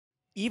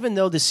Even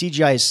though the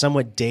CGI is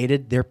somewhat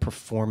dated, their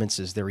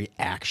performances, their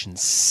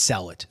reactions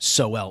sell it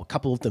so well. A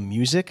couple of the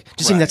music,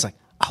 just seeing that's like,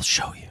 I'll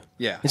show you.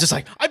 Yeah. It's just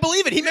like, I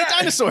believe it. He made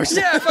dinosaurs.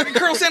 Yeah, fucking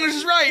Colonel Sanders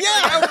is right.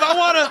 Yeah. Like, I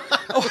want to.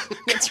 Oh,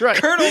 That's right.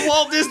 Colonel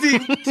Walt Disney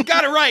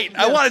got it right.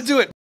 I want to do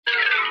it.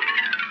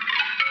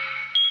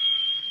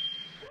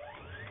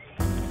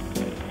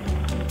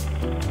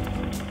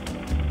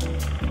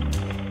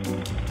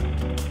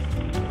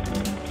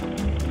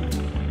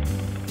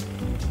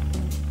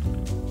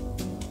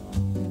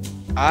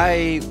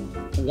 I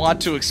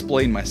want to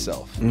explain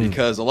myself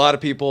because a lot of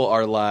people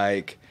are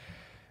like,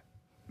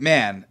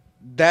 man,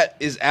 that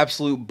is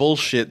absolute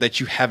bullshit that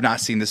you have not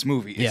seen this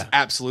movie. It's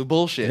absolute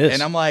bullshit.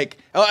 And I'm like,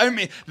 oh, I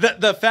mean,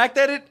 the fact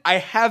that I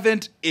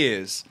haven't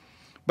is,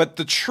 but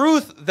the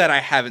truth that I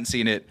haven't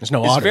seen it is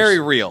very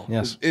real.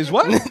 Yes. Is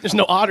what? There's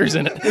no otters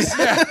in it.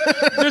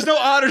 There's no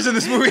otters in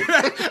this movie,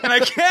 and I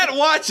can't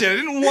watch it. I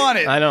didn't want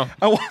it. I know.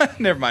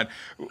 Never mind.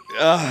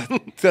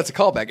 That's a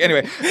callback.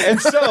 Anyway,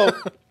 and so...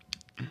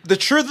 The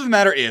truth of the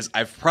matter is,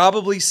 I've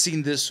probably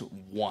seen this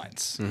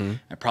once.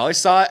 I probably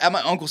saw it at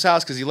my uncle's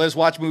house because he let us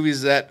watch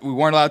movies that we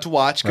weren't allowed to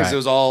watch because it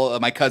was all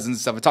my cousins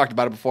and stuff. I talked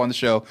about it before on the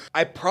show.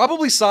 I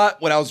probably saw it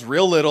when I was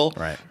real little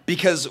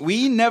because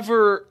we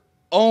never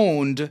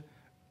owned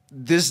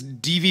this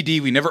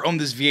DVD. We never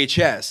owned this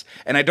VHS,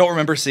 and I don't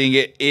remember seeing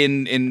it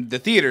in the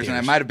theaters. And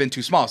I might have been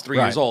too small. I was 3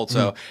 years old,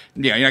 so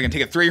you're not gonna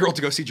take a 3-year-old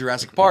to go see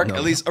Jurassic Park.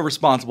 At least a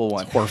responsible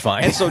one. It's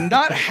horrifying. And so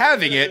not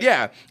having it,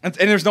 and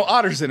there's no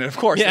otters in it, of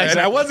course. Yeah, exactly.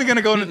 And I wasn't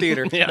gonna go in the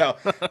theater, no.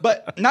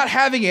 But not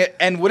having it,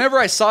 and whenever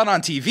I saw it on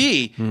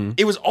TV,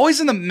 it was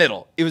always in the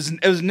middle. It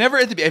was never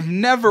at the. I've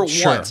never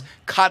once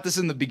caught this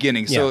in the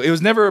beginning, so it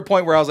was never a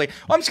point where I was like,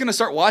 well, I'm just gonna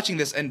start watching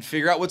this and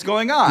figure out what's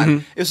going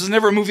on. This was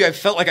never a movie I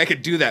felt like I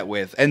could do that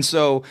with, and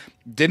so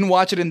didn't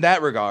watch it in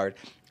that regard.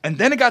 And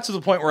then it got to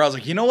the point where I was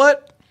like, you know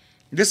what?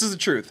 This is the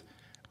truth.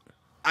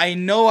 I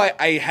know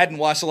I hadn't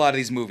watched a lot of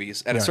these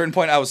movies. At a certain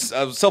point, I was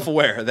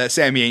self-aware that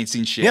Sammy ain't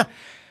seen shit. Yeah.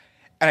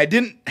 And I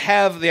didn't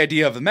have the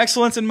idea of the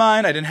excellence in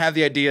mind. I didn't have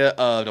the idea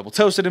of Double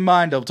Toasted in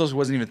mind. Double Toasted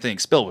wasn't even a thing.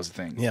 Spill was a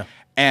thing. Yeah.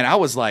 And I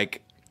was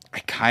like, I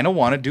kind of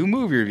want to do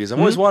movie reviews. I've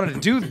always wanted to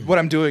do what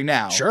I'm doing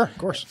now. Sure, of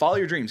course. Follow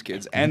your dreams,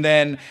 kids. And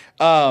then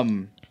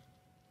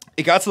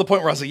it got to the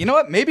point where I was like, you know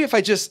what? Maybe if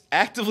I just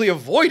actively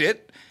avoid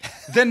it,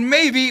 then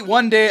maybe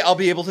one day I'll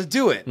be able to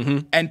do it.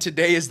 And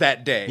today is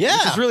that day. Yeah.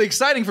 Which is really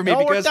exciting for me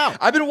because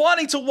I've been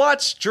wanting to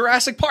watch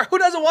Jurassic Park. Who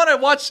doesn't want to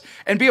watch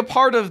and be a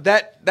part of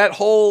that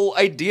whole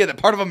idea, that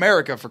part of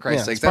America, for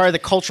Christ's sake? It's part of the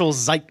cultural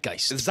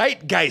zeitgeist.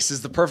 Zeitgeist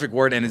is the perfect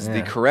word and is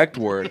the correct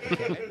word.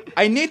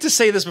 I need to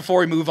say this before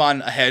we move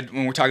on ahead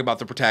when we're talking about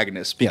the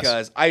protagonist,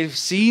 because I've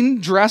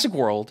seen Jurassic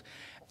World,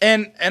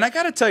 and I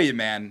gotta tell you,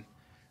 man,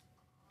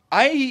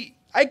 I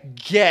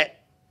get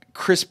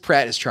Chris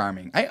Pratt is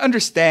charming. I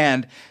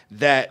understand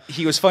that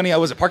he was funny.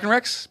 Was it Park and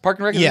Rec? Park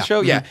and Rec in the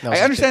show? Yeah. I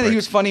understand that he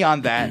was funny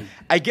on that.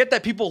 I get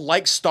that people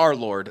like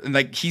Star-Lord and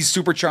like he's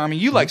super charming.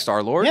 You like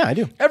Star-Lord. Yeah, I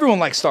do. Everyone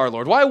likes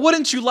Star-Lord. Why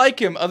wouldn't you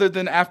like him other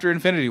than after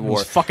Infinity War?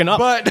 He's fucking up.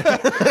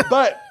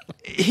 But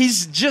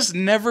he's just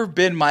never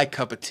been my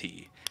cup of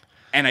tea.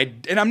 And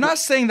I'm not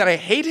saying that I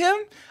hate him.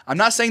 I'm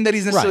not saying that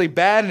he's necessarily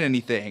bad in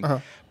anything.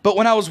 But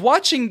when I was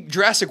watching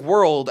Jurassic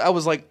World, I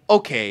was like,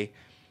 okay,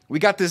 we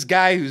got this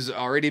guy who's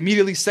already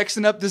immediately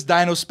sexing up this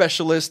dino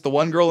specialist, the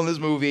one girl in this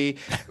movie.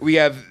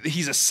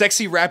 He's a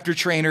sexy raptor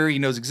trainer. He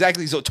knows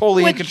exactly, he's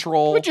totally in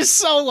control. Which is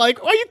so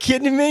like, are you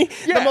kidding me?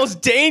 Yeah. The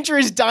most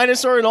dangerous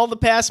dinosaur in all the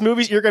past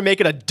movies, you're going to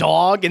make it a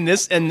dog in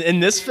this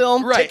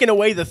film, taking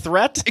away the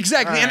threat?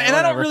 Exactly. Right, and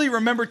I don't really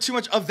remember too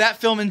much of that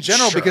film in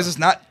general because it's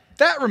not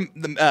that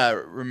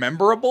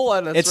rememberable.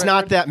 It's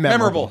not that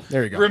memorable.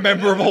 There you go.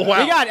 Rememberable.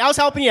 Wow. You got it. I was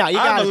helping you out.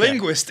 I'm a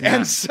linguist.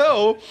 And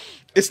so...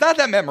 it's not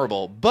that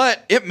memorable,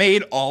 but it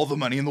made all the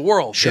money in the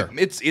world. Sure.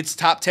 It's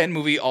top 10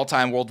 movie all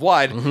time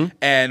worldwide.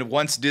 And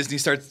once Disney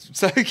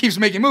keeps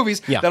making movies,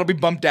 that'll be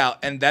bumped out.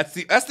 And that's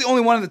the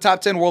only one in the top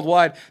 10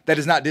 worldwide that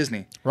is not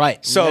Disney.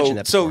 Right.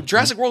 So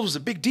Jurassic World was a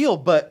big deal,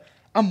 but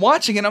I'm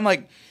watching it and I'm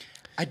like,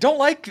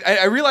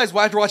 I realized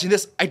after watching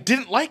this, I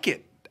didn't like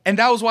it. And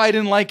that was why I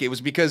didn't like it. It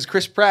was because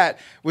Chris Pratt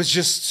was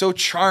just so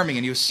charming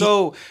and he was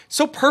so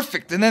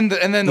perfect. And then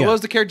what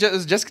was the character?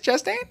 Was it Jessica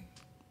Chastain?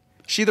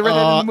 She the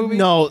redhead in the movie?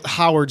 No,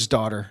 Howard's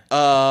daughter.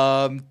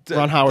 Ron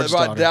Howard's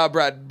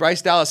daughter.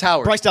 Bryce Dallas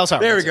Howard. Bryce Dallas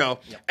Howard. There we go.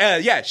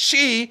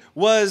 She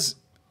was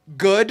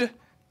good,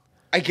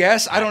 I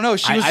guess. I don't know.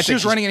 She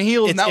was running in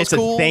heels, and that was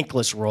cool. It's a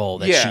thankless role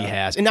that she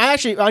has. And I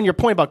actually, on your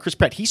point about Chris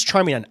Pratt, he's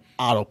charming on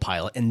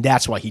autopilot, and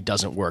that's why he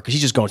doesn't work, because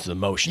he's just going through the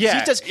motions.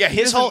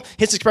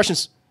 His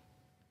expressions...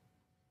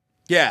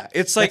 yeah,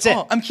 it's like,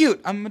 I'm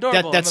cute, I'm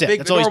adorable, I'm a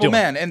big, adorable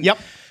man. And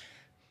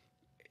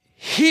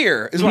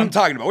here is what I'm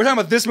talking about. We're talking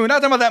about this movie,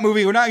 not talking about that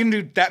movie. We're not going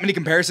to do that many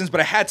comparisons,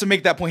 but I had to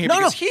make that point here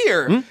because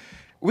here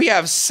we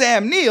have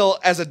Sam Neill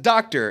as a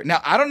doctor. Now,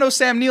 I don't know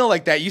Sam Neill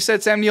like that. You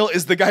said Sam Neill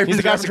is the guy from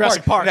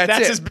Jurassic Park.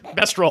 That's his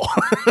best role.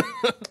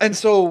 And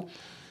so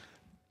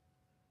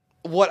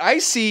what I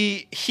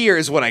see here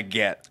is what I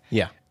get.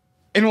 Yeah.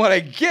 And what I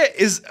get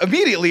is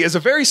immediately is a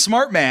very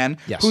smart man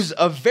who's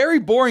a very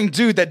boring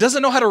dude that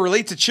doesn't know how to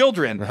relate to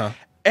children.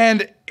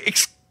 And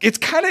it's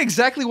kind of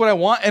exactly what I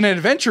want in an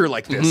adventure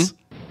like this.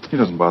 He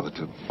doesn't bother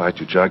to bite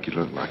your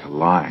jugular like a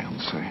lion,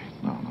 say.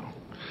 No.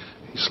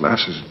 He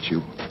slashes at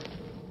you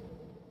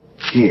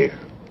here,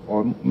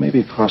 or maybe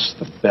across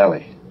the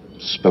belly,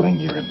 spilling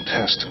your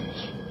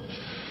intestines.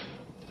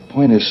 The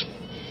point is,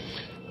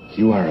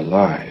 you are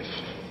alive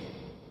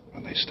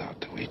when they start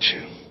to eat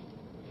you.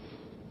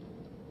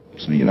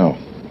 So,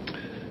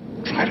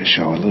 try to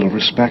show a little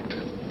respect.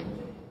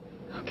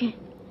 Okay.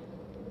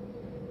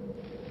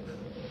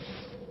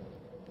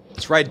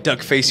 That's right,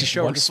 Duckface. You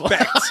show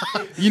respect.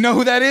 You know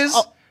who that is?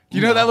 You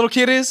know who that little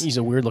kid is? He's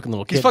a weird-looking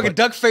little kid. He's fucking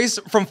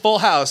Duckface from Full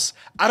House.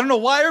 I don't know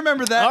why I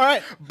remember that. All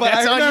right. But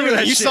I remember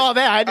that You shit. saw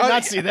that. I did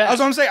not see that. That's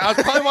what I'm saying. I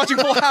was probably watching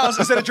Full House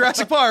instead of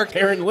Jurassic Park.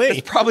 Apparently.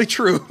 It's probably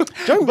true.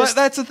 But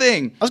that's the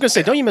thing. I was going to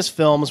say, don't you miss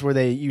films where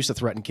they used to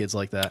threaten kids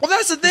like that? Well,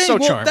 that's the thing. So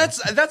charming.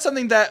 That's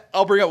something that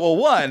I'll bring up. Well,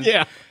 one.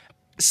 Yeah.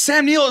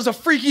 Sam Neill is a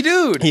freaky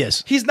dude. He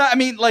is. He's not,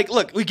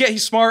 look, we get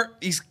he's smart.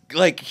 He's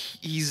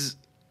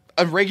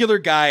a regular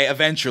guy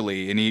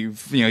eventually, and he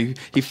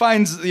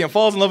finds,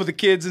 falls in love with the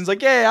kids and is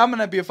like, yeah, I'm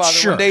gonna be a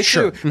father one day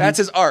too. That's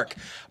his arc.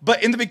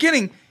 But in the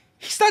beginning,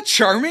 he's not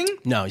charming.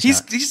 No,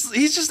 he's not.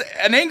 He's just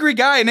an angry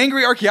guy, an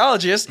angry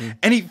archaeologist,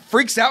 and he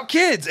freaks out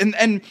kids.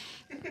 And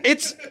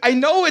I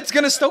know it's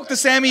gonna stoke the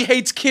Sammy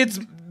hates kids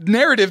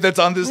narrative that's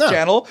on this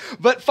channel,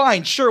 but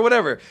fine, sure,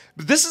 whatever.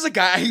 But this is a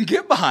guy I can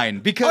get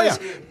behind because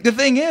the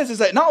thing is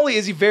that not only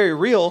is he very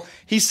real,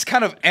 he's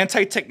kind of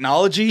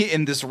anti-technology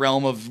in this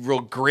realm of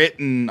real grit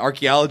and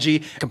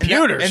archaeology,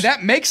 computers, and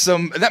that makes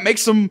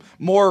him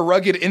more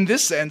rugged in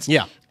this sense.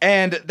 Yeah,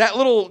 and that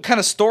little kind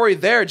of story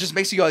there just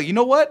makes you go, you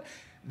know what?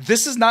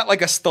 This is not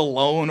like a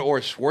Stallone or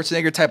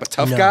Schwarzenegger type of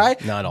tough guy,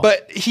 not at all.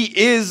 But he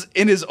is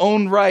in his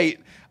own right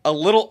a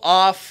little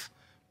off.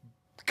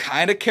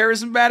 Kind of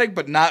charismatic,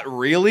 but not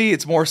really.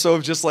 It's more so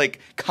of just like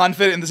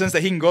confident in the sense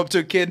that he can go up to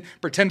a kid,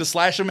 pretend to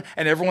slash him,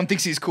 and everyone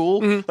thinks he's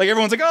cool. Like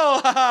everyone's like,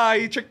 "Oh, haha,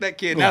 he tricked that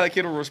kid. Now that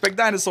kid will respect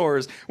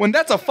dinosaurs." When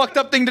that's a fucked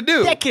up thing to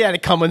do. That kid had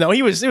it coming though.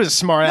 He was a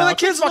smart no, aleck.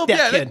 that kid's a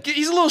little,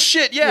 he's a little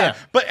shit,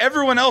 but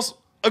everyone else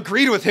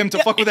agreed with him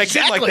to fuck with that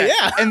kid like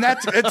that. And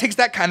it takes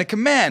that kind of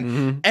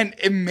command, and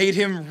it made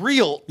him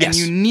real. And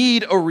you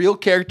need a real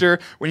character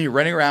when you're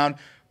running around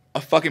a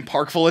fucking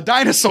park full of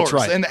dinosaurs.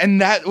 That's right. And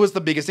that was the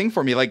biggest thing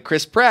for me. Like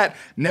Chris Pratt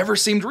never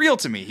seemed real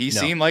to me. He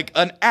seemed like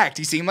an act.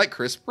 He seemed like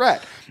Chris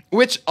Pratt.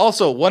 Which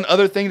also, one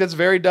other thing that's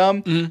very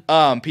dumb,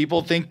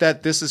 people think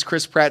that this is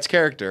Chris Pratt's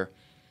character.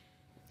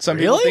 Some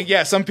people think,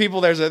 some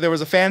people, there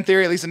was a fan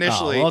theory, at least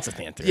initially. Oh, well, it's a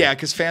fan theory. Yeah,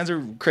 because fans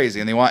are crazy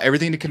and they want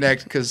everything to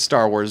connect because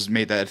Star Wars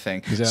made that a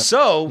thing.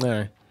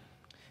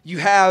 You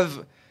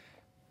have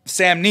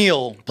Sam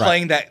Neill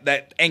playing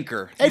that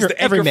anchor. He's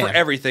the anchor for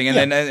everything. And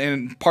then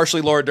and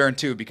partially Laura Dern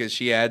too, because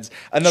she adds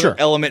another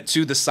element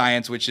to the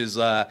science, which is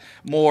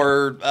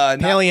more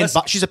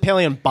she's a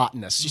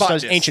paleobotanist. She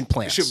studies ancient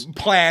plants.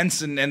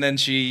 Plants and then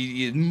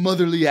she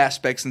motherly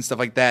aspects and stuff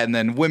like that, and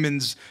then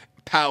women's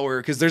power,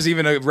 because there's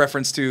even a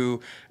reference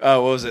to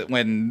what was it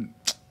when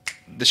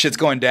the shit's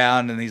going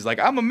down and he's like,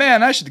 I'm a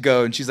man, I should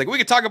go, and she's like, we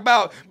could talk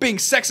about being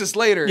sexist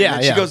later, and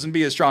then she goes and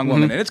be a strong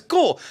woman, and it's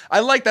cool. I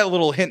like that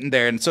little hint in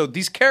there. And so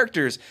these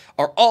characters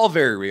are all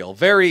very real,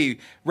 very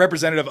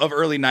representative of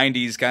early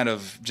 90s kind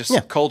of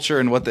just culture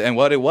and what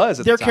it was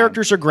at their the time.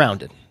 Characters are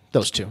grounded,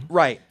 those two,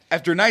 right?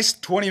 After a nice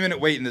 20-minute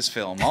wait in this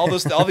film, all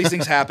these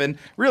things happen.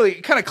 Really,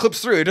 it kind of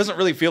clips through. It doesn't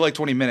really feel like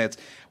 20 minutes.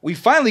 We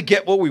finally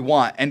get what we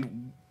want,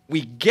 and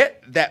we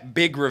get that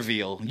big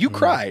reveal. You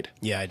cried.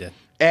 Yeah, I did.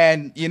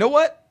 And you know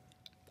what?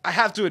 I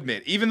have to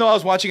admit, even though I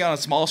was watching it on a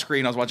small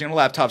screen, I was watching on a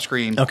laptop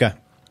screen. Okay.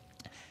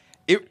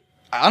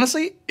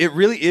 Honestly, it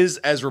really is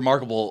as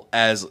remarkable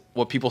as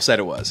what people said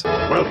it was.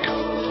 Welcome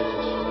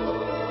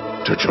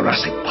to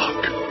Jurassic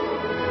Park.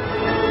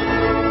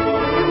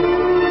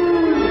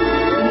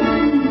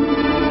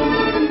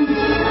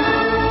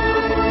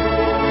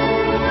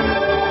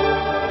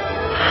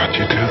 How'd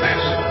you do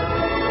this?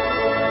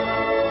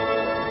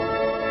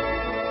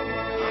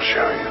 I'll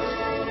show you.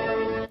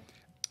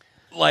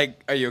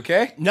 Like, are you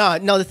okay? No.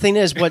 The thing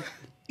is,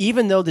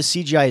 even though the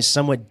CGI is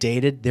somewhat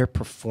dated, their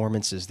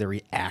performances, their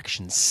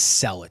reactions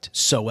sell it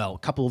so well. A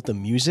couple of the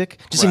music,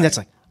 just something that's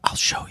like, I'll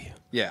show you.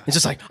 Yeah. It's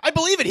just like, I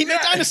believe it. He made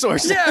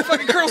dinosaurs. Yeah,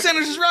 fucking Colonel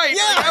Sanders is right.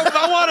 Yeah. Like,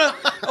 I want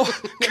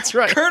to. That's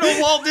right.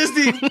 Colonel Walt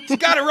Disney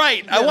got it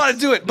right. Yes. I want to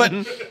do it. But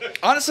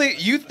honestly,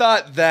 you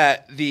thought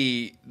that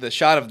the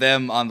shot of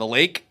them on the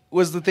lake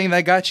was the thing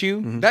that got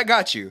you? That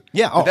got you.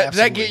 Yeah. Oh, did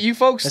that get you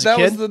folks? As a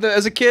kid? Was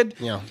as a kid?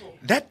 Yeah.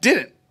 That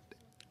didn't.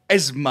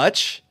 As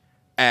much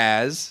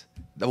as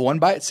the one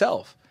by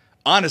itself.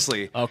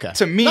 Honestly. Okay.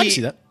 To me, I can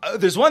see that.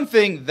 There's one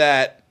thing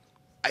that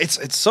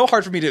it's so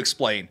hard for me to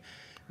explain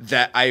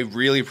that I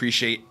really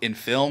appreciate in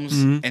films,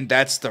 and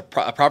that's the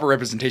proper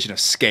representation of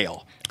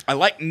scale. I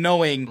like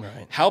knowing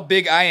how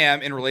big I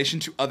am in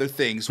relation to other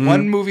things.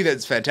 One movie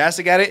that's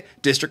fantastic at it,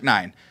 District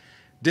 9.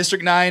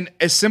 District 9,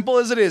 as simple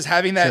as it is,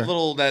 having that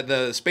little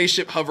the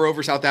spaceship hover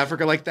over South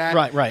Africa like that,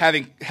 right.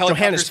 having helicopters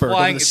Johannesburg,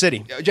 flying over the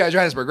city. Yeah,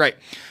 Johannesburg, right.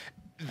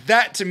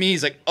 That to me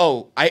is like,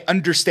 oh, I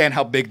understand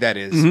how big that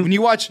is. When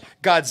you watch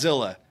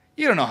Godzilla,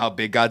 you don't know how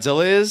big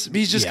Godzilla is.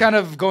 He's just kind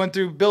of going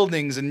through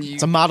buildings, and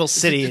it's a model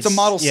city. It's a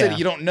model city.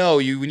 You don't know.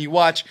 When you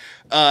watch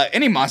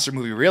any monster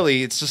movie,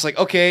 really, it's just like,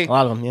 okay, a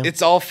lot of them,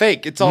 it's all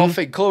fake. It's all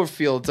fake.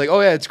 Cloverfield. It's like,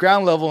 oh yeah, it's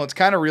ground level. And it's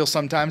kind of real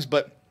sometimes,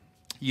 but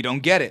you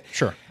don't get it.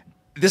 Sure.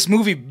 This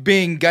movie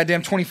being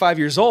goddamn 25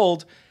 years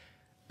old,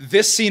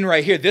 this scene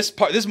right here, this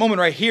moment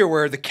right here,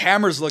 where the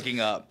camera's looking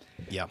up,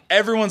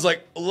 everyone's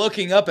like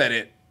looking up at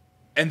it.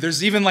 And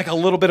there's even like a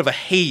little bit of a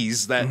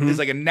haze that is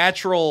like a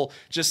natural,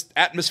 just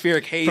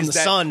atmospheric haze from the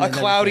that sun a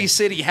cloudy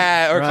city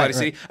has, or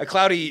a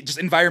cloudy just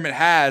environment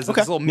has, this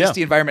little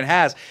misty environment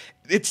has.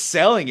 It's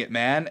selling it,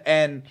 man.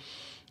 And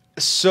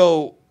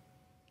so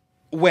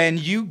when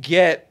you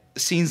get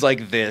scenes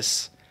like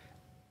this,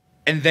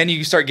 and then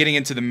you start getting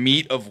into the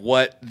meat of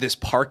what this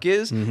park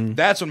is,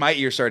 that's when my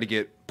ears started to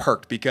get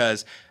perked,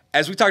 because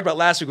as we talked about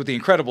last week with The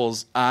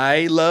Incredibles,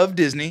 I love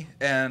Disney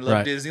and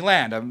love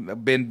Disneyland.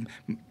 I've been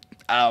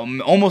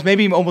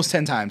almost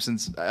 10 times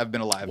since I've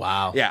been alive.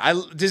 Wow. Yeah,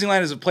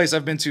 Disneyland is a place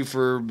I've been to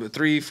for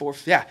 3, 4,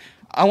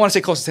 I want to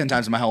say close to 10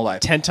 times in my whole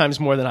life. 10 times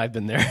more than I've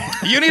been there.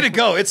 You need to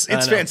go. It's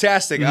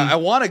fantastic. I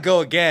want to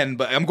go again,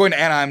 but I'm going to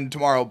Anaheim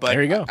tomorrow, but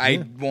there you go.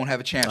 I won't have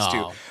a chance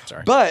to.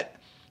 Sorry. But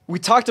we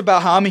talked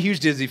about how I'm a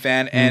huge Disney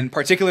fan, and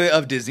particularly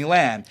of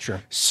Disneyland.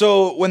 Sure.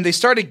 So when they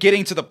started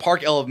getting to the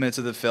park elements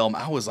of the film,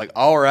 I was like,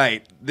 all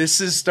right, this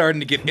is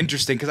starting to get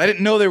interesting, because I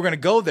didn't know they were going to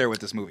go there with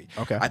this movie.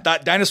 Okay. I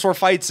thought dinosaur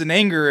fights and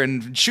anger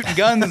and shooting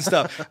guns and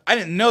stuff. I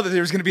didn't know that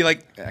there was going to be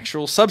like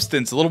actual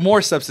substance, a little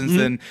more substance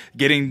than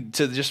getting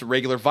to just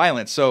regular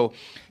violence. So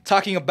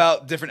talking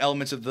about different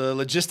elements of the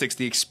logistics,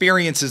 the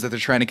experiences that they're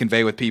trying to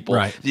convey with people,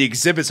 the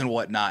exhibits and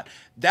whatnot.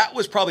 That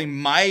was probably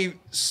my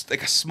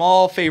like a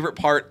small favorite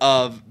part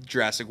of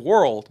Jurassic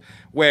World,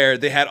 where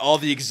they had all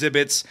the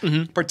exhibits,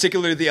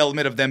 particularly the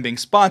element of them being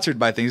sponsored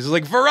by things. It was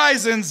like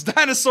Verizon's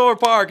Dinosaur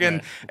Park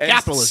and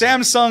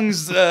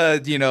Samsung's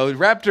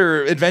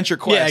Raptor Adventure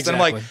Quest. Yeah, exactly.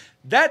 And I'm like,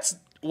 that's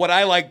what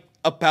I like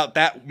about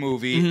that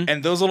movie,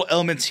 and those little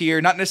elements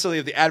here, not necessarily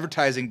of the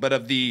advertising, but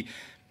of the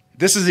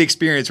this is the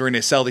experience we're going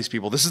to sell these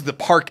people. This is the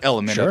park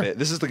element of it.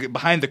 This is the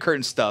behind the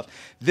curtain stuff.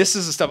 This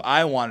is the stuff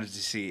I wanted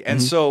to see.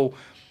 And so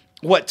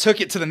what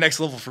took it to the next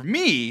level for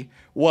me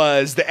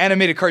was the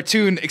animated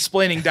cartoon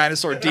explaining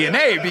dinosaur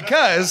DNA,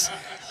 because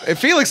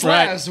Felix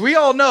laughs. We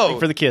all know.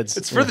 For the kids.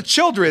 It's for the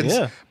children's.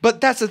 Yeah.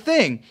 But that's the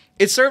thing.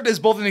 It served as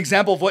both an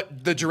example of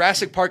what the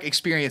Jurassic Park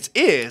experience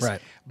is,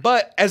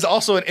 but as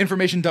also an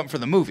information dump for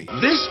the movie.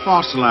 This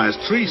fossilized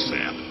tree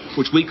sap,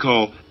 which we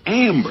call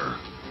amber,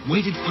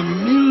 waited for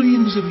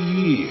millions of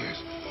years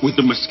with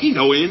the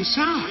mosquito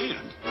inside.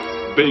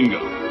 Bingo.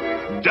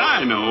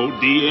 Dino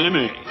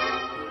DNA.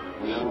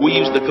 We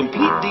use the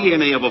complete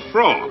DNA of a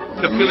frog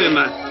to fill in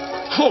the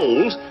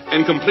holes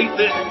and complete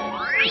the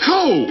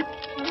code.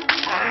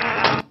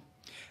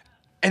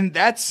 And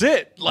that's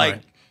it.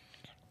 Like,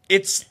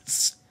 it's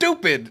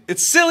stupid.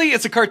 It's silly.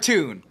 It's a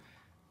cartoon.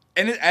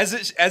 And as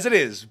it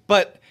is.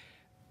 But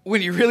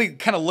when you're really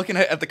kind of looking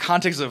at the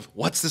context of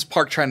what's this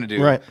park trying to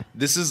do,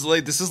 this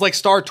is like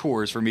Star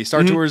Tours for me.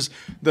 Star Tours,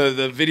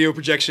 the video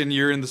projection,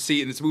 you're in the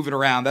seat and it's moving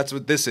around. That's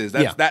what this is.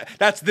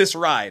 That's this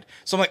ride.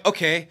 So I'm like,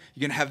 okay,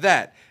 you're gonna have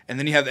that, and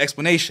then you have the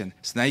explanation.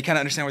 So now you kind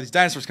of understand where these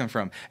dinosaurs come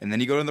from, and then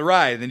you go on the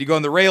ride, and then you go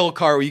on the rail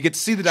car where you get to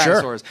see the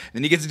dinosaurs, and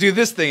then you get to do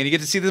this thing, and you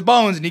get to see the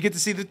bones, and you get to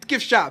see the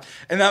gift shop,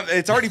 and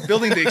it's already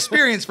building the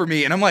experience for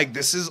me. And I'm like,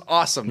 this is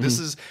awesome. This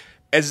is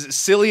as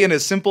silly and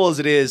as simple as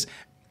it is.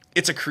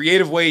 It's a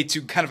creative way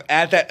to kind of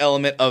add that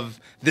element of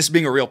this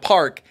being a real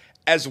park,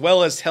 as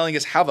well as telling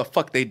us how the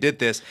fuck they did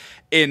this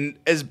in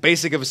as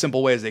basic of a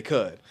simple way as they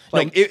could.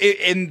 Like,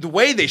 in the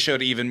way they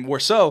showed it even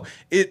more so,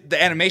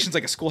 the animation's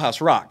like a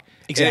Schoolhouse Rock.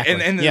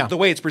 Exactly. And the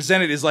way it's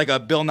presented is like a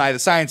Bill Nye the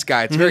Science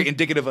Guy. It's very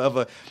indicative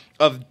of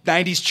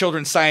 90s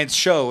children's science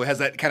show. It has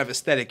that kind of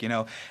aesthetic,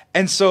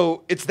 And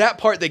so it's that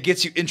part that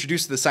gets you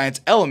introduced to the science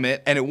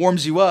element, and it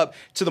warms you up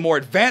to the more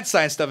advanced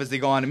science stuff as they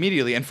go on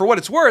immediately. And for what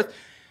it's worth,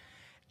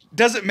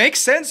 does it make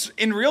sense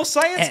in real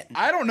science?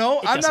 I don't know.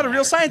 I'm not a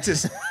real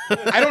scientist.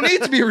 I don't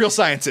need to be a real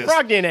scientist.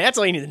 Frog DNA, that's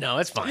all you need to know.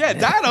 That's fine. Yeah,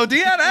 dino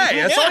DNA.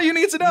 That's all you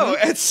need to know.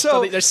 And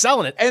so they're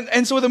selling it.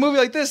 And so with a movie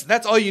like this,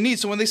 that's all you need.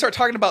 So when they start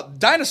talking about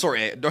dinosaur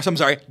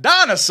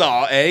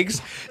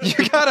eggs, you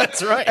gotta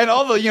That's right. And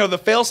all the the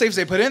fail safes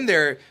they put in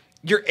there,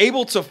 you're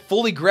able to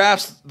fully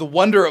grasp the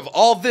wonder of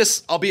all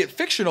this, albeit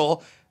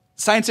fictional,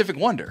 scientific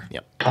wonder.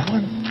 Yep. Come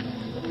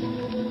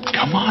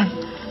on.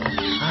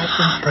 I've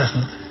been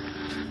present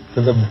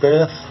for the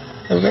birth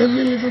of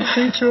every little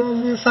creature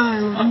on this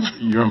island.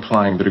 You're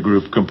implying that a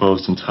group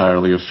composed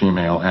entirely of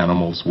female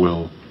animals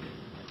will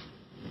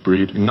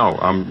breed? No,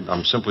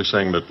 I'm simply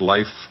saying that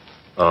life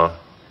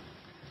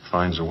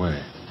finds a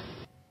way.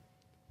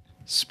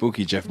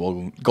 Spooky Jeff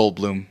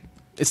Goldblum.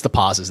 It's the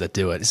pauses that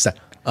do it. It's that,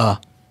 but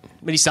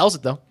he sells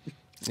it though.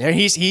 Yeah,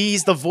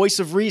 he's the voice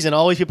of reason.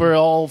 All these people are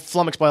all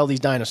flummoxed by all these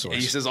dinosaurs.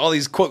 He says all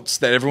these quotes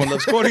that everyone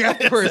loves quoting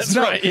afterwards.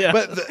 That's right, yeah.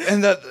 But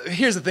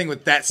here's the thing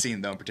with that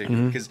scene, though, in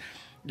particular, because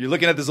you're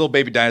looking at this little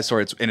baby dinosaur,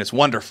 and it's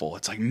wonderful.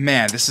 It's like,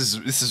 man, this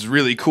is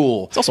really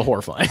cool. It's also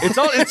horrifying.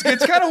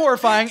 It's kind of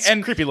horrifying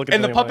and creepy looking.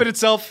 And the puppet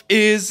itself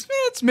is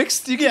it's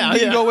mixed. You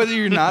can go whether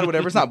you're not,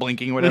 whatever. It's not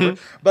blinking or whatever.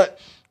 But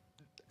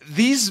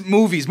these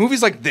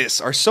movies like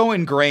this, are so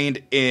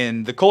ingrained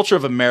in the culture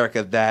of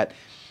America that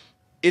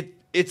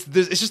it's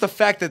just a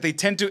fact that they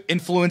tend to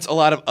influence a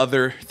lot of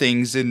other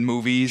things in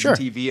movies and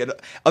TV and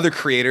other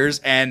creators,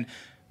 and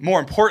more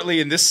importantly,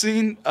 in this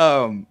scene,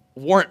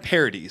 warrant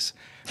parodies.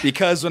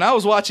 Because when I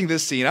was watching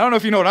this scene, I don't know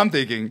if you know what I'm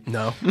thinking.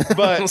 No,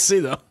 but we'll see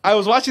though. I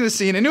was watching this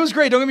scene and it was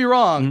great. Don't get me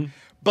wrong,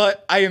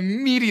 but my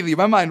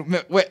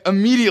mind went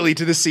immediely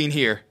to this scene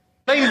here.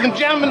 Ladies and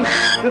gentlemen,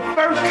 the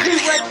first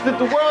T-Rex that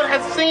the world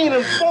has seen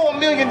in 4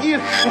 million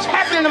years is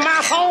happening in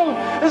my home.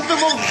 This is the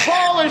most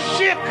baller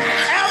shit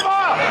ever.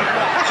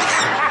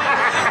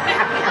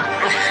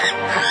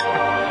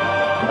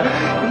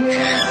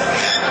 Yes.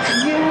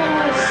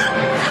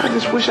 I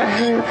just wish I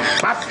had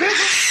my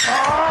scissors.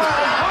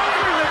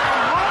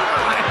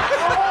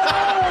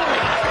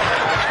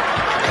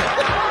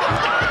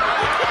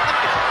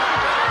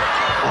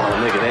 Oh,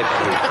 look at that.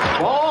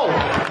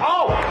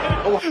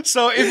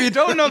 So if you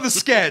don't know the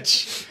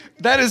sketch,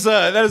 that is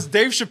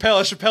Dave Chappelle,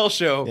 a Chappelle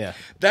Show. Yeah.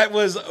 That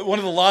was one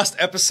of the lost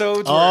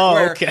episodes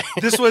where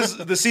this was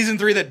the season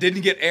 3 that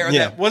didn't get aired.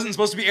 Yeah. That wasn't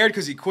supposed to be aired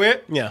because he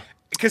quit. Yeah.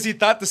 Because he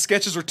thought the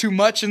sketches were too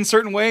much in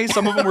certain ways.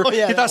 Some of them were.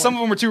 He thought some of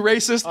them were too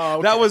racist. Oh,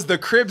 okay. That was the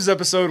Cribs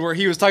episode where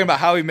he was talking about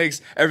how he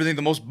makes everything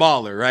the most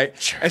baller, right?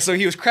 Sure. And so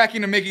he was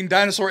cracking and making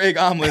dinosaur egg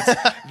omelets.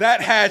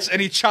 That hatched,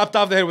 and he chopped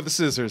off the head with the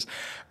scissors.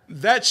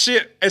 That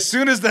shit, as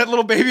soon as that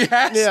little baby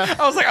hatched,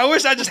 I was like, I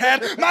wish I just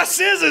had my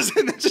scissors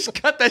and then just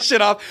cut that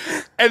shit off.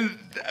 And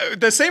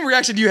the same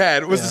reaction you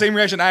had was the same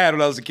reaction I had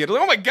when I was a kid.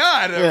 Like, oh my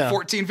God,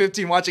 14,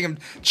 15, watching him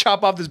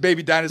chop off this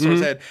baby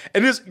dinosaur's head.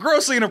 And it was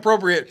grossly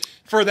inappropriate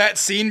for that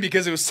scene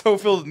because it was so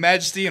filled with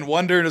majesty and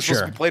wonder and it was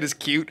supposed to be played as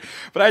cute.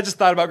 But I just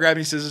thought about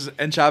grabbing scissors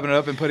and chopping it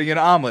up and putting it in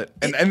an omelet.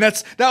 And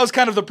that was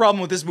kind of the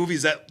problem with this movie,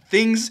 is that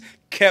things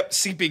kept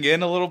seeping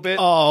in a little bit.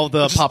 Oh,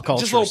 the pop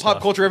culture. Just little stuff.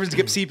 pop culture references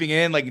kept seeping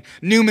in. Like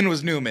Newman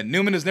was Newman.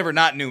 Newman is never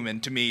not Newman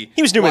to me.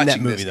 He was Newman in that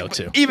movie though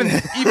too. Even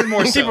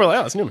more so. People were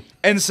like, oh, it's Newman.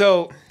 And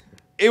so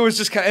it was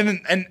just kind of,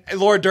 and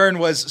Laura Dern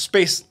was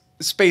space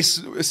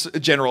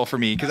general for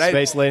me because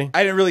Space lady.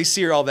 I didn't really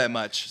see her all that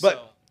much.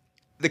 But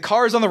the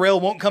cars on the rail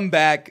won't come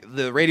back.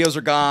 The radios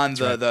are gone.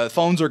 The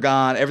phones are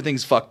gone.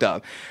 Everything's fucked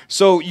up.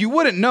 So you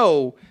wouldn't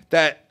know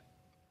that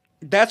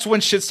that's when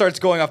shit starts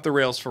going off the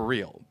rails for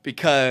real,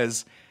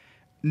 because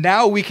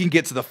now we can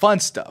get to the fun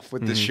stuff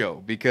with this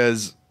show,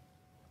 because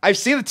I've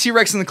seen the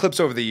T-Rex in the clips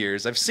over the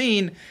years. I've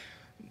seen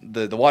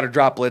the water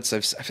droplets.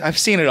 I've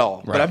seen it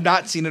all, but I've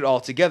not seen it all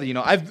together. You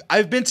know,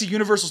 I've been to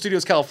Universal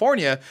Studios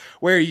California,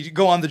 where you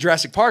go on the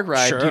Jurassic Park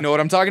ride. Sure. Do you know what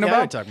I'm talking about? I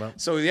know what you're talking about.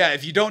 So yeah,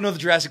 if you don't know the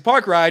Jurassic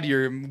Park ride,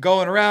 you're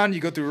going around.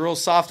 You go through a real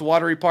soft,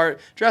 watery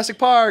part. Jurassic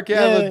Park,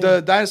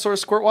 the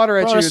dinosaurs squirt water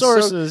at you.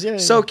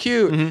 It's so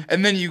cute.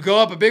 And then you go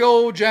up a big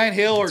old giant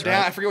hill or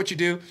down. I forget what you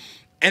do,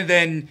 and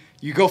then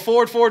you go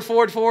forward,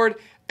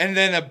 and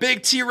then a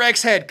big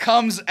T-Rex head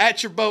comes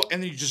at your boat,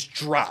 and then you just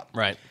drop.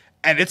 Right.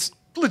 And it's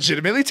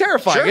legitimately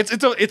terrifying.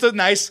 Sure. It's a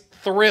nice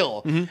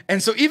thrill.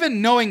 And so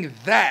even knowing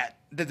that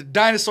the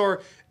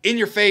dinosaur in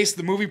your face,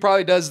 the movie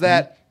probably does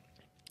that,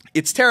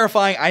 it's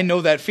terrifying. I know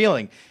that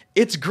feeling.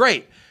 It's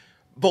great.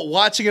 But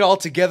watching it all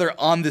together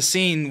on the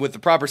scene with the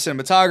proper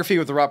cinematography,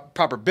 with the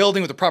proper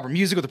building, with the proper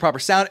music, with the proper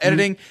sound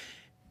editing,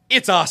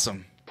 it's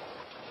awesome.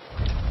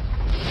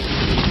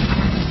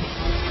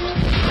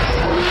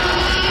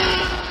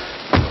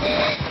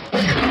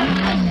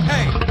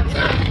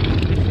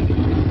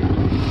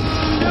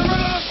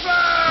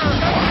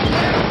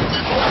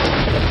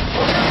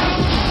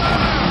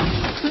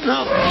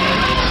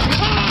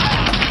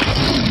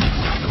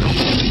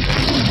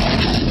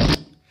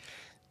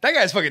 That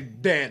guy's fucking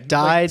dead.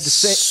 Died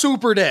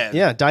super dead.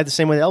 Yeah, died the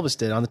same way Elvis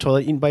did, on the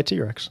toilet eaten by a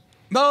T-Rex.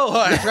 No,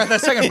 I forgot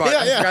that second part.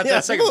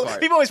 That second part.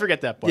 People always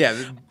forget that part. Yeah.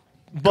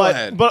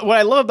 But what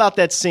I love about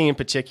that scene in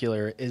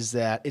particular is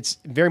that it's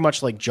very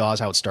much like Jaws,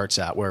 how it starts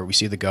out, where we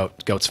see the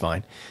goat's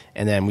fine,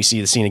 and then we see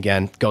the scene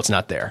again, goat's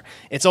not there.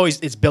 It's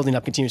building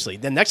up continuously.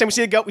 Then next time we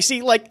see the goat, we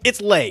see like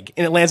its leg,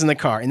 and it lands in the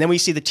car, and then we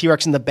see the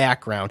T-Rex in the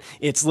background,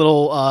 its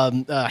little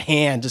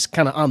hand just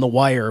kind of on the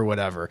wire or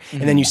whatever,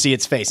 and then you see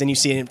its face, and you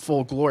see it in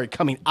full glory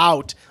coming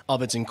out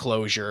of its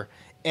enclosure.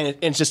 And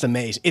it's just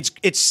amazing.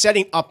 It's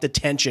setting up the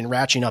tension,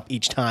 ratcheting up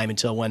each time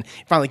until when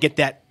you finally get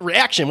that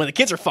reaction when the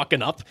kids are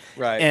fucking up.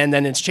 Right. And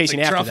then it's chasing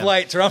after them.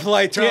 Turn off the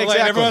light. And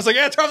everyone's like,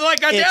 yeah, turn off the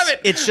light, God damn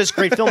it. It's just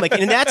great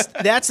filmmaking. And that's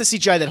the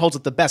CGI that holds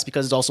it the best,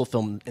 because it's also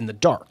filmed in the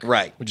dark.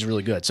 Right. Which is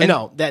really good.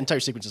 So that entire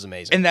sequence is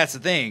amazing. And that's the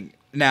thing.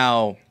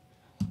 Now,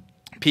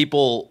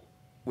 people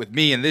with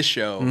me in this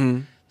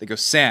show, they go,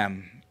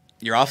 Sam,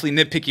 you're awfully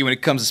nitpicky when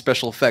it comes to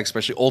special effects,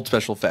 especially old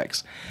special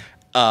effects.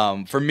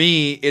 For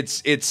me,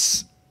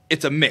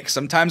 it's a mix.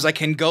 Sometimes I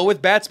can go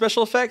with bad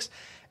special effects,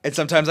 and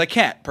sometimes I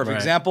can't. Perfect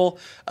example.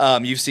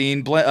 You've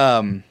seen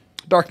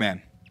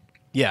Darkman.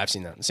 Yeah, I've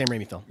seen that. The Sam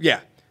Raimi film.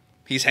 Yeah.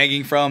 He's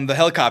hanging from the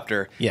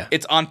helicopter. Yeah.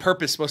 It's on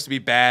purpose supposed to be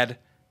bad.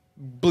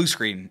 Blue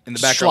screen in the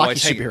background.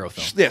 Sloppy superhero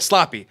film. Yeah,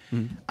 sloppy.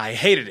 I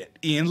hated it.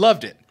 Ian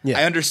loved it. Yeah.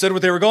 I understood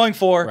what they were going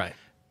for. Right.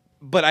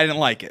 But I didn't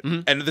like it.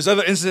 And there's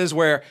other instances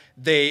where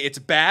it's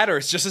bad or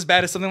it's just as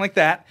bad as something like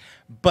that,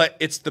 but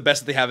it's the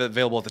best that they have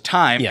available at the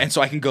time, and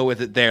so I can go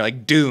with it there.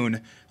 Like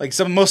Dune, like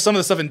some of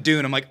the stuff in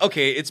Dune, I'm like,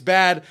 okay, it's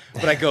bad,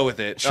 but I go with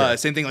it.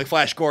 Same thing like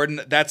Flash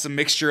Gordon. That's a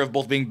mixture of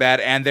both being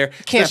bad and there.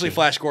 Especially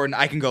Flash Gordon,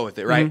 I can go with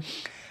it, right?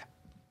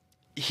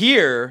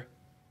 Here,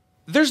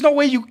 there's no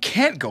way you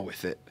can't go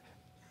with it.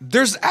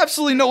 There's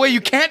absolutely no way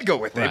you can't go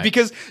with it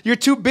because you're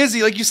too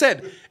busy. Like you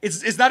said,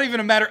 it's not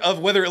even a matter of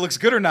whether it looks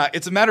good or not.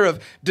 It's a matter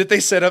of did they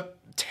set up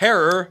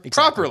terror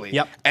properly?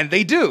 Yep. And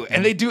they do.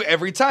 And they do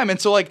every time.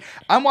 And so like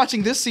I'm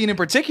watching this scene in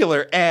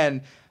particular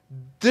and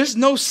there's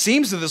no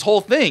seams to this whole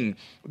thing.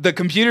 The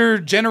computer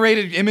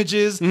generated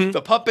images,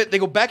 the puppet, they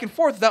go back and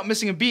forth without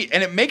missing a beat.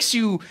 And it makes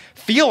you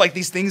feel like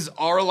these things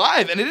are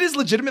alive. And it is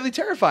legitimately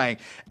terrifying.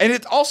 And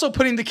it's also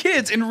putting the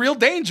kids in real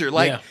danger.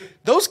 Like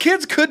those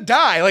kids could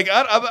die. Like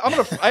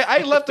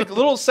I left a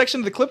little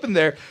section of the clip in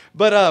there.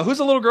 But who's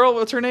the little girl?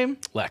 What's her name?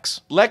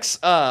 Lex.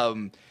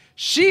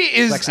 She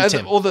is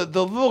the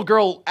little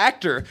girl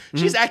actor.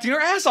 She's acting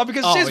her ass off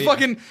because she's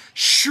fucking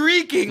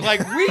shrieking like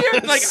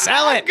weird. Like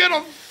I'm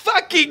gonna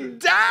fucking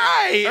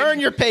die.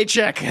 Earn your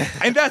paycheck.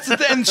 And that's the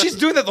thing. And she's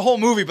doing that the whole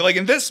movie. But like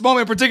in this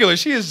moment in particular,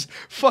 she is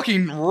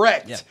fucking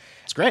wrecked. Yeah,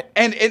 it's great.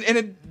 And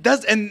it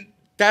does. And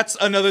that's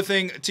another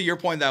thing to your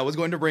point that I was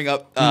going to bring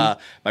up.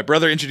 My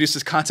brother introduced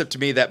this concept to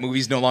me that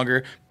movies no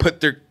longer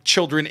put their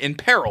children in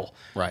peril.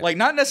 Right. Like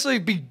not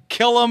necessarily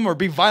kill them or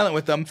be violent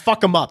with them.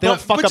 Fuck them up. They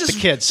don't fuck up the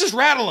kids. Just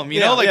rattle them,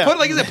 you know? Like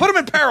put them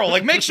in peril.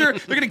 Like make sure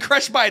they're getting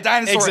crushed by a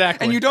dinosaur.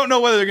 Exactly. And you don't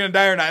know whether they're going to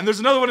die or not. And there's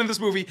another one in this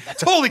movie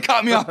totally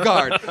caught me off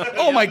guard.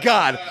 Oh my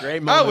God.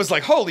 Great moment. I was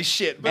like, holy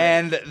shit.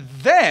 And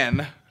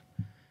then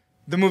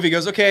the movie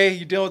goes, okay,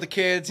 you deal with the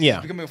kids. He's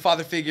becoming a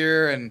father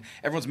figure, and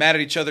everyone's mad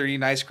at each other,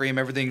 eating ice cream.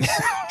 Everything's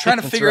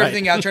trying to figure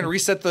everything out, trying to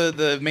reset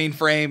the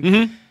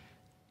mainframe.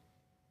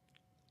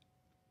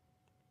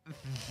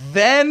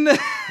 Then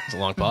it's a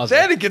long pause.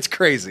 Then it gets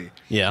crazy.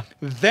 Yeah.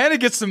 Then it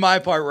gets to my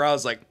part where I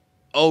was like,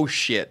 oh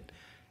shit,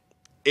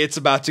 it's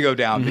about to go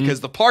down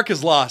because the park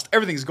is lost.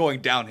 Everything's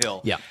going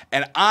downhill. Yeah.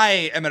 And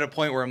I am at a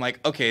point where I'm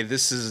like, okay,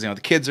 this is, the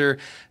kids are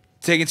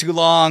taking too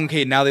long.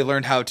 Okay, now they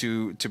learned how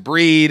to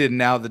breed, and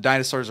now the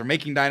dinosaurs are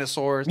making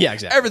dinosaurs. Yeah,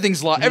 exactly.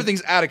 Everything's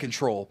everything's out of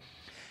control.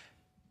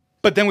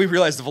 But then we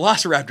realize the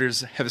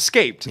velociraptors have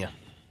escaped. Yeah.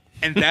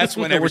 And that's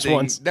when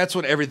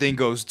everything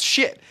goes to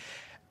shit.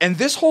 And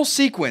this whole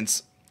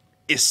sequence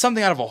is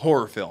something out of a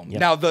horror film. Yep.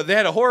 Now they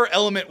had a horror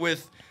element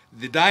with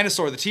the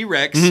dinosaur, the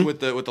T-Rex, with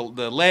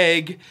the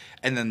leg,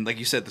 and then like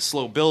you said, the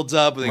slow builds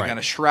up, and they kind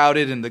of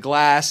shrouded in the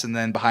glass, and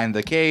then behind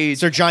the cage.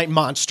 It's their giant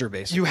monster,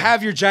 basically. You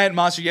have your giant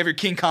monster. You have your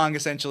King Kong,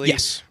 essentially,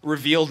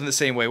 revealed in the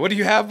same way. What do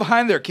you have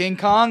behind there? King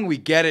Kong? We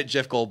get it,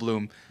 Jeff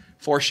Goldblum.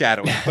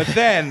 Foreshadowing. But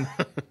then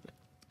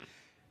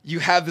you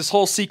have this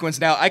whole sequence.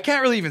 Now, I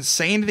can't really even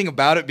say anything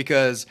about it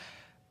because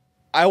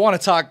I want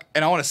to talk,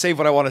 and I want to save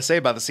what I want to say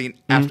about the scene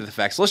after the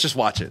fact. So let's just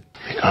watch it.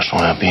 Because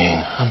we're being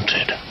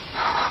hunted.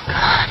 Oh,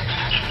 God.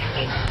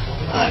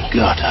 I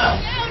gotta.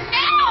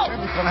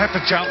 I'm gonna have to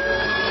jump.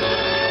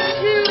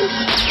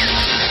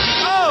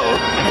 Oh!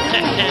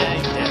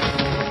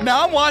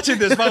 Now I'm watching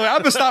this, by the way. I'm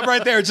gonna stop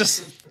right there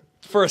just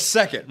for a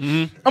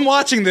second. I'm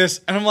watching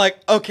this, and I'm like,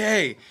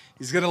 okay,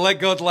 he's gonna let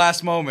go at the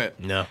last moment.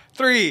 No.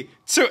 3,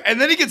 2, and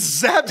then he gets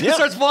zapped and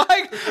starts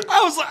flying.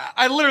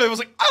 I literally was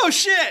like, oh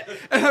shit!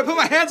 And I put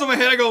my hands on my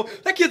head. I go,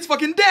 that kid's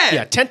fucking dead.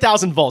 Yeah,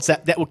 10,000 volts.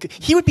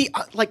 He would be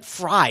like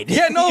fried.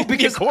 Yeah, no,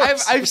 because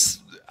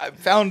I've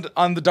found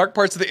on the dark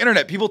parts of the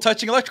internet people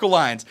touching electrical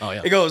lines. Oh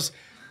yeah. It goes,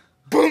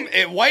 boom!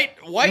 White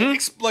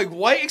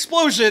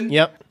explosion.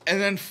 Yep. And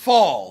then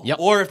fall. Yep.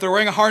 Or if they're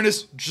wearing a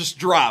harness, just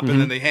drop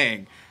and then they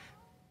hang.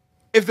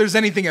 If there's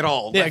anything at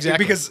all. Yeah,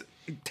 exactly. Because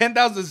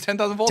 10,000 is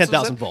 10,000 volts.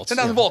 10,000 volts.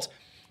 10,000 volts.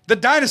 The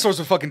dinosaurs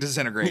would fucking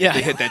disintegrate if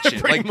they hit that shit.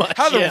 Pretty much,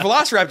 how the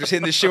velociraptors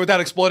hitting this shit without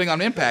exploding on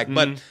impact.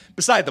 But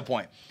beside the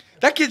point.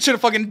 That kid should have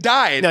fucking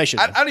died. No, he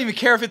shouldn't. I don't even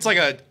care if it's like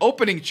an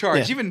opening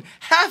charge. Yeah. Even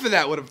half of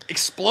that would have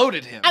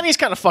exploded him. I mean, he's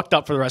kind of fucked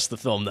up for the rest of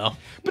the film, though.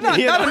 But not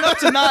enough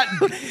to not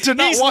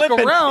He's walk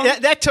limping.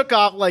 around. That took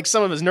off like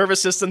some of his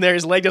nervous system there.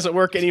 His leg doesn't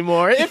work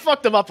anymore. It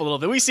fucked him up a little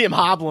bit. We see him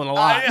hobbling a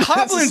lot.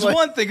 Hobbling's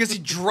one thing because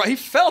he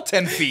fell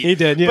 10 feet. He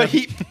did, yeah. But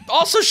he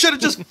also should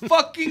have just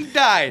fucking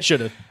died.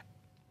 Should have.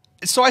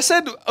 So I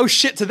said, oh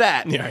shit to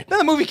that. Yeah, right. Then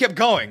the movie kept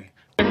going.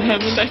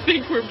 Hammond, I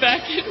think we're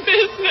back in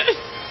business.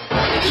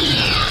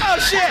 Oh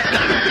shit!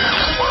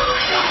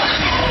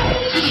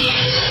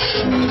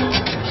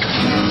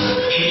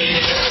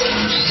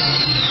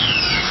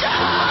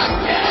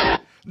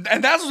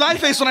 And that's what my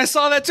face when I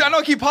saw that too. I know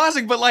I keep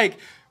pausing, but like,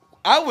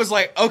 I was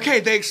like, okay,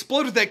 they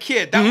exploded that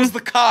kid. That was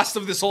the cost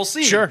of this whole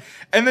scene. Sure.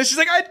 And then she's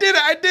like, I did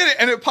it.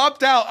 And it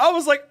popped out. I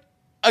was like,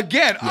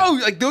 again,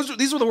 like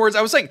these were the words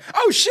I was saying.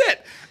 Oh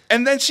shit.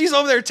 And then she's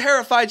over there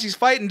terrified. She's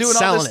fighting, doing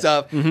all this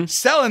stuff,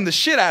 selling the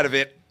shit out of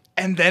it.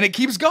 And then it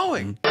keeps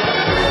going.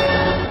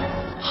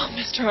 Oh,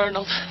 Mr.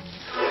 Arnold.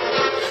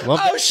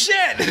 Oh,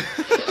 shit.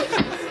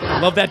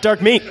 Love that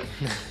dark meat.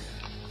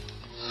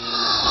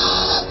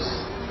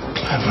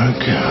 Clever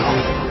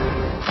girl.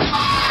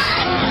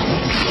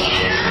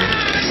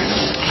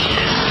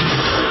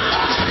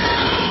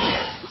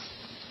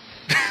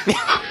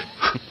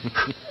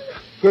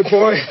 Good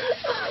boy.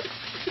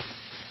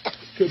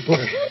 Good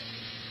boy.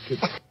 Good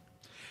boy.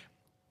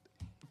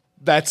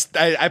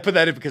 I put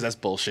that in because that's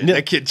bullshit.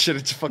 That kid should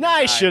have fucking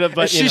died. I should have,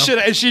 but she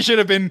should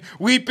have been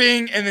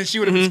weeping, and then she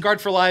would have been scarred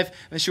for life,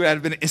 and then she would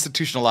have been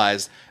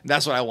institutionalized.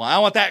 That's what I want. I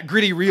want that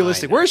gritty,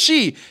 realistic. Where is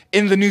she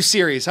in the new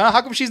series? Huh?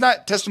 How come she's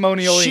not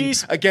testimonialing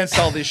against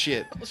all this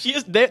shit? She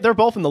is. They're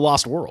both in the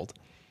Lost World.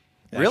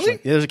 Really?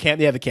 There's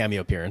they have a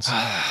cameo appearance.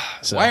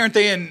 So. Why aren't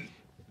they in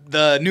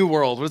the new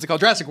world? What is it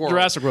called? Jurassic World.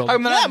 Jurassic World. Yeah,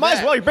 might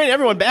as well. You're bringing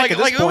everyone back at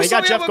this point. You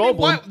got Jeff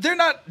Goldblum. They're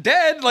not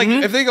dead. Like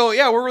if they go,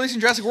 yeah, we're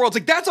releasing Jurassic World. It's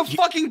like that's a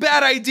fucking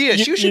bad idea.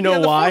 She should be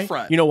on the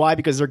forefront. You know why?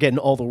 Because they're getting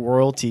all the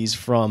royalties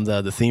from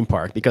the theme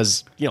park.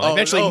 Because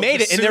eventually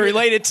made it, and they're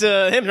related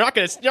to him. They're not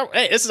going to.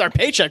 Hey, this is our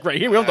paycheck right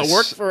here. We don't have to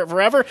work for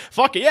forever.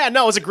 Fuck it. Yeah,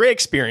 no, it's a great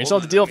experience.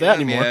 Don't have to deal with that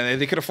anymore. Yeah,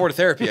 they could afford a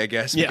therapy, I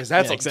guess. Because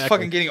that's like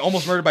fucking getting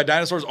almost murdered by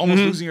dinosaurs,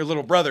 almost losing your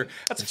little brother.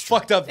 That's a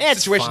fucked up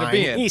situation to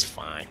be in. He's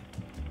fine.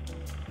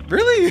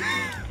 Really?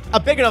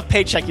 A big enough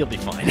paycheck, you'll be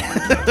fine.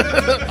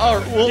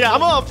 Yeah,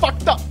 I'm all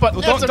fucked up, but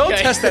don't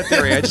test that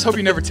theory. I just hope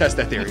you never test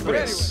that theory. But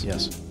yes.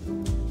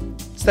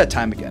 It's that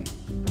time again.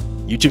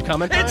 YouTube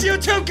comment time? It's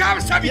YouTube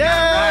comment time. You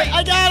got it right.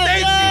 I got it.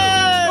 Thank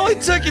you. It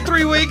only took you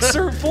 3 weeks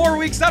or 4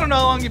 weeks. I don't know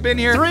how long you've been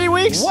here. 3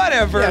 weeks?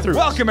 Whatever. Yeah, 3 weeks.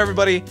 Welcome,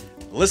 everybody.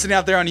 Listening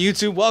out there on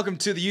YouTube. Welcome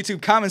to the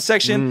YouTube comment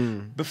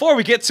section. Before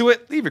we get to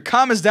it, leave your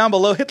comments down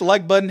below. Hit the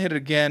like button. Hit it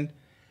again.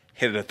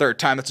 Hit it a third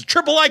time. That's a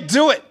triple like.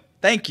 Do it.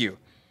 Thank you.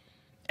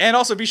 And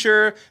also be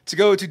sure to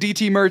go to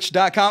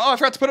dtmerch.com. Oh, I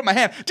forgot to put it in my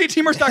hand.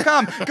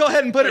 dtmerch.com. Go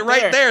ahead and put it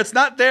right there. It's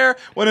not there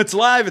when it's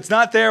live. It's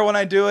not there when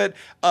I do it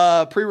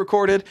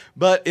pre-recorded,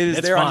 but it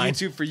is there on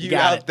YouTube for you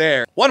out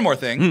there. One more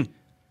thing.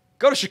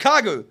 Go to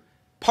Chicago.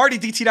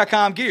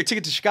 PartyDT.com. Get your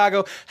ticket to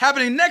Chicago.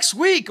 Happening next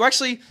week. Or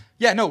actually,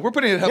 we're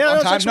putting it up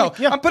on time. No,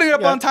 I'm putting it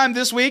up on time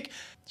this week.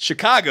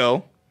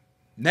 Chicago.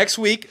 Next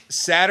week,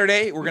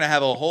 Saturday, we're going to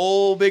have a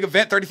whole big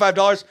event,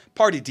 $35.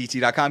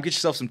 PartyDT.com. Get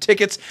yourself some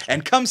tickets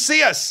and come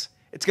see us.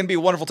 It's going to be a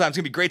wonderful time. It's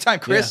going to be a great time,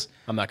 Chris.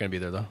 Yeah, I'm not going to be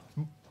there, though.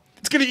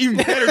 It's going to be even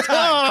better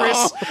time,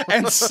 Chris.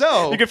 And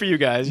so, good for you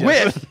guys.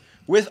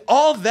 With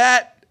all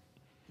that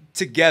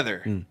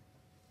together,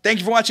 thank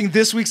you for watching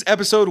this week's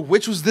episode.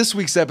 Which was this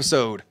week's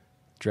episode?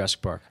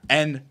 Jurassic Park.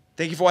 And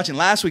thank you for watching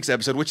last week's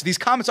episode, which these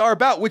comments are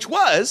about, which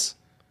was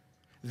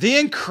The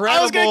Incredibles.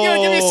 I was going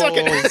to give you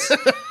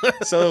a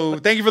second. So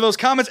thank you for those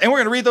comments. And we're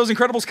going to read those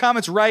Incredibles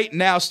comments right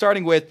now,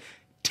 starting with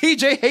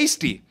TJ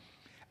Hasty.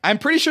 I'm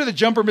pretty sure the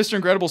jumper Mr.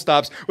 Incredible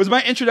stops was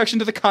my introduction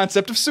to the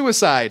concept of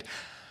suicide.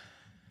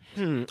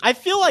 I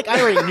feel like I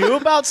already knew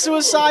about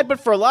suicide, but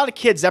for a lot of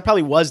kids, that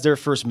probably was their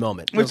first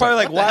moment. We're probably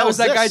like, why was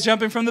that guy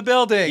jumping from the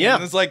building? Yeah.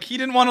 And it's like, he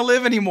didn't want to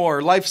live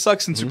anymore. Life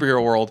sucks in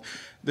superhero world.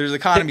 There's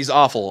economy's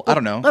awful. I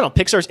don't know.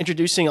 Pixar's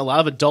introducing a lot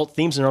of adult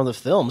themes in all the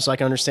films, so I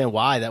can understand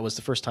why that was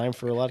the first time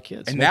for a lot of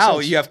kids. And now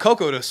you have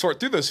Coco to sort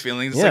through those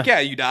feelings. It's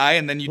like, you die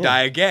and then you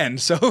die again.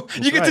 So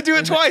you get to do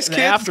it twice,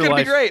 kids. It's going to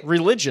be great.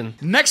 Religion.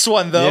 Next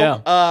one,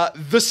 though.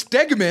 The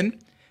Stegman.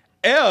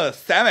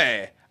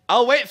 Sammy.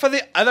 I'll wait for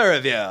the other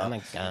review. Oh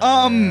my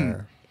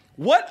God.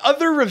 What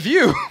other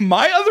review?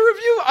 My other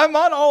review? I'm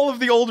on all of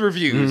the old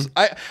reviews.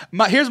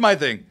 Here's my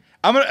thing.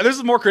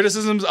 There's more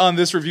criticisms on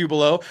this review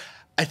below.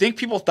 I think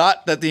people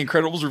thought that the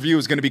Incredibles review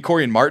was going to be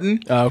Corey and Martin.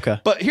 Oh, okay.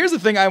 But here's the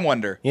thing I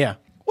wonder. Yeah.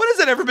 When has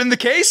that ever been the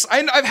case?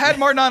 I've had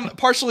Martin on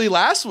partially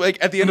last week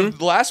at the end of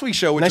the last week's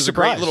show, which is a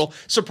great little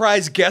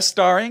surprise guest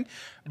starring.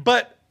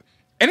 But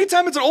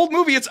anytime it's an old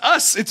movie, it's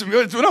us.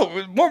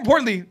 More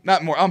importantly,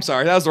 not more. I'm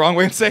sorry, that was the wrong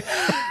way to say.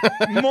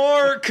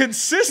 More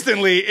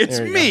consistently, it's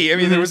me. Go. I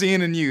mean, there was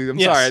Ian and you. I'm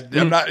sorry.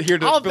 I'm not here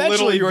to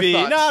belittle your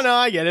thoughts. No,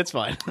 I get it. It's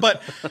fine.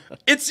 But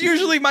it's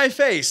usually my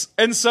face,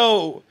 and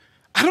so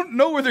I don't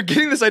know where they're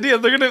getting this idea.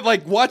 They're gonna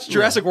like watch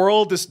Jurassic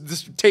World, this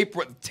tape.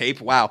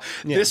 Wow,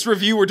 this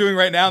review we're doing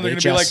right now. And they're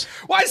gonna be like,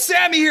 "Why is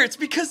Sammy here?" It's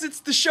because it's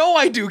the show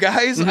I do,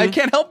 guys. I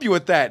can't help you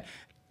with that.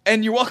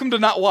 And you're welcome to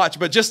not watch,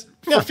 but just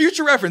for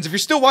future reference, if you're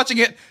still watching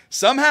it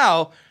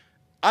somehow,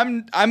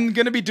 I'm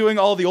gonna be doing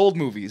all the old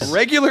movies.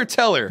 Regular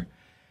Teller.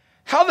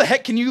 How the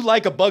heck can you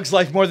like A Bug's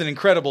Life more than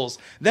Incredibles?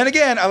 Then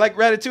again, I like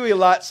Ratatouille a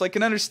lot, so I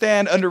can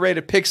understand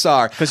underrated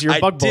Pixar. Because you're a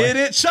bug boy. I did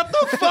it. Shut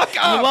the fuck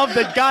up. You love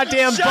the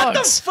goddamn bugs. Shut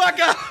the fuck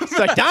up. It's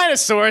like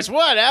dinosaurs,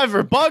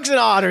 whatever. Bugs and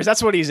otters.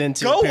 That's what he's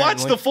into. Go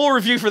watch the full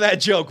review for that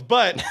joke.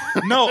 But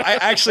no,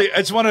 I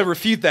just want to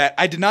refute that.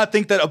 I did not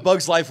think that A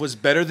Bug's Life was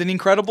better than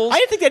Incredibles. I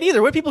didn't think that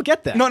either. Where do people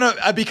get that? No,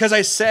 because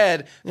I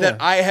said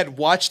that I had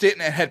watched it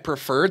and had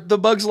preferred the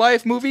Bug's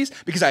Life movies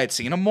because I had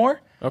seen them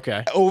more.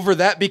 Okay. Over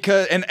that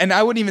because and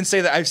I wouldn't even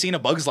say that I've seen A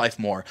Bug's Life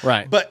more.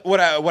 Right. But what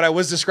I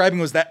was describing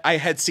was that I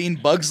had seen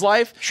Bug's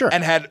Life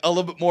and had a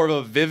little bit more of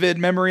a vivid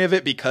memory of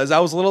it because I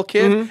was a little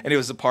kid and it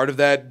was a part of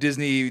that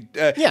Disney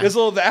it was a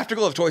little the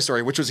afterglow of Toy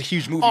Story, which was a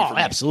huge movie for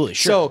me. Absolutely,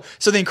 sure.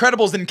 So The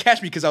Incredibles didn't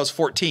catch me because I was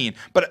 14.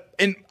 But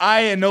I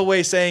in no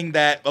way saying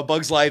that A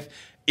Bug's Life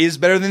is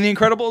better than The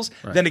Incredibles.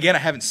 Right. Then again, I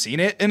haven't seen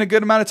it in a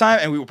good amount of time,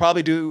 and we will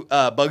probably do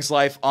Bug's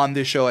Life on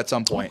this show at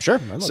some point. Sure.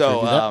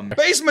 So,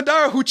 Base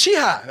Madara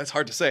Uchiha. That's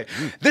hard to say.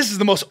 This is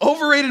the most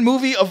overrated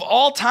movie of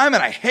all time,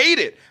 and I hate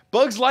it.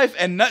 Bug's Life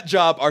and Nut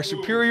Job are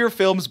superior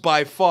films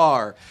by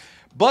far.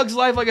 Bug's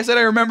Life, like I said,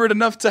 I remembered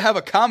enough to have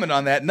a comment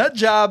on that. Nut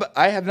Job,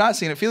 I have not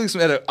seen it. Felix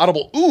had an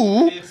audible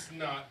ooh. It's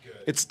not good.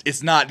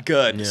 It's not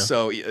good. Yeah.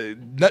 So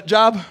Nut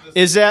Job who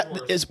is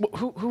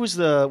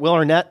the Will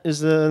Arnett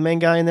is the main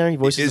guy in there? He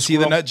voices is he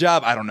the Nut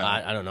Job? I don't know.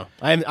 I don't know.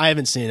 I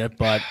haven't seen it,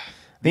 but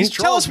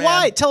tell us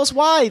why. Tell us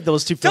why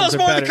those two films.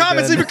 Tell us more in the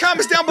comments. Leave your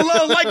comments down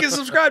below. Like and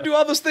subscribe. Do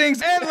all those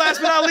things. And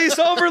last but not least,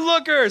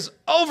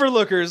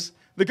 Overlookers.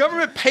 The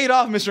government paid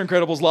off Mr.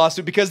 Incredible's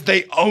lawsuit because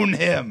they own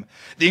him.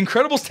 The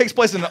Incredibles takes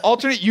place in an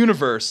alternate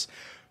universe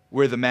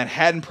where the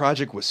Manhattan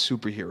Project was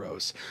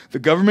superheroes. The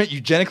government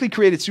eugenically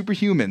created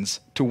superhumans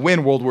to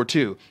win World War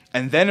II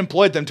and then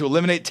employed them to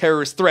eliminate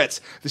terrorist threats.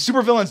 The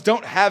supervillains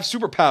don't have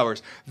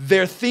superpowers.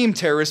 They're themed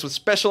terrorists with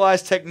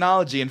specialized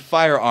technology and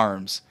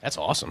firearms. That's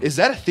awesome. Is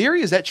that a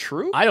theory? Is that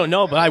true? I don't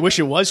know, but I wish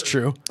it was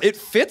true. It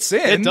fits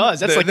in. It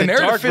does. That's like the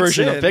dark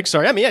version of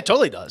Pixar. I mean, yeah, it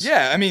totally does.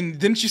 Yeah, I mean,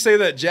 didn't you say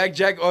that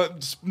Jack,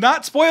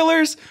 not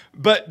spoilers,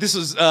 but this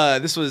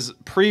was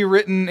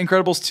pre-written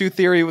Incredibles 2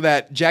 theory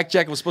that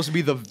Jack was supposed to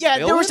be the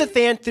villain? There was a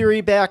fan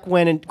theory back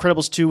when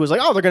Incredibles 2 was like,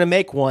 oh, they're going to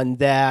make one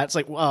that's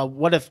like,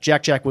 what if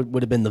Jack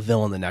would have been the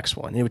villain in the next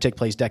one? And it would take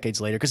place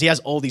decades later because he has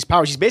all these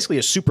powers. He's basically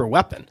a super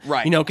weapon.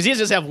 Right. You know, because he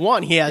doesn't just have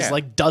one. He has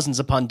like dozens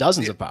upon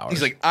dozens of powers.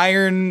 He's like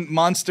iron,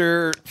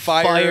 monster,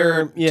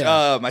 fire.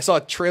 Yeah. I saw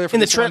a trailer for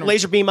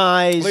laser beam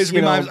eyes. Laser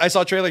beam eyes. I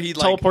saw a trailer. He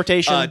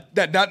teleportation.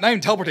 Not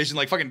even teleportation,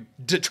 like fucking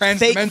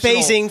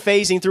transdimensional.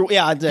 Phasing through.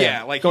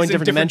 Yeah, like going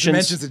different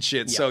dimensions and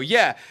shit. Yeah. So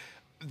yeah,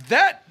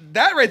 that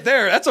right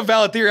there, that's a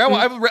valid theory.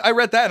 I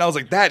read that and I was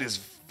like, that is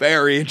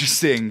very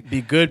interesting.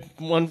 Be good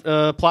one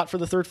plot for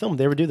the third film.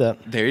 They ever do that.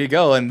 There you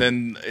go. And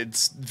then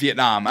it's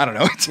Vietnam. I don't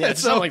know.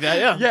 It's something like that.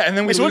 Yeah. Yeah. And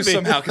then we lose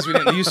somehow because we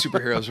didn't use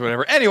superheroes or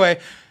whatever. Anyway,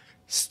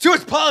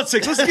 Stuart's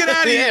politics. Let's get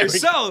out of here.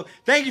 So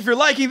thank you for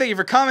liking. Thank you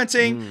for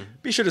commenting.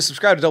 Be sure to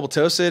subscribe to Double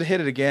Toasted.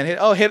 Hit it again.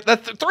 Hit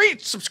that 3.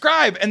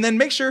 Subscribe. And then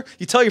make sure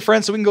you tell your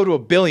friends so we can go to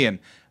 1 billion.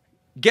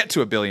 Get to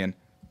 1 billion.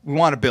 We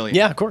want 1 billion.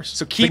 Yeah, of course.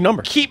 So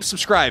keep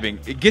subscribing.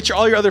 Get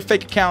all your other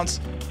fake accounts.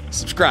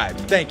 Subscribe.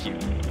 Thank you.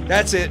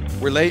 That's it.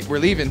 We're late. We're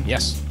leaving.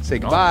 Yes. Say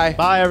goodbye.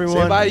 Bye, everyone.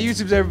 Say bye to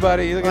YouTubes,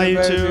 everybody. Bye,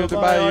 YouTube.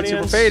 Bye,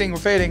 YouTube. We're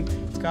fading.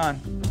 It's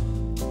gone.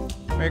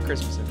 Merry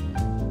Christmas,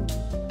 everybody.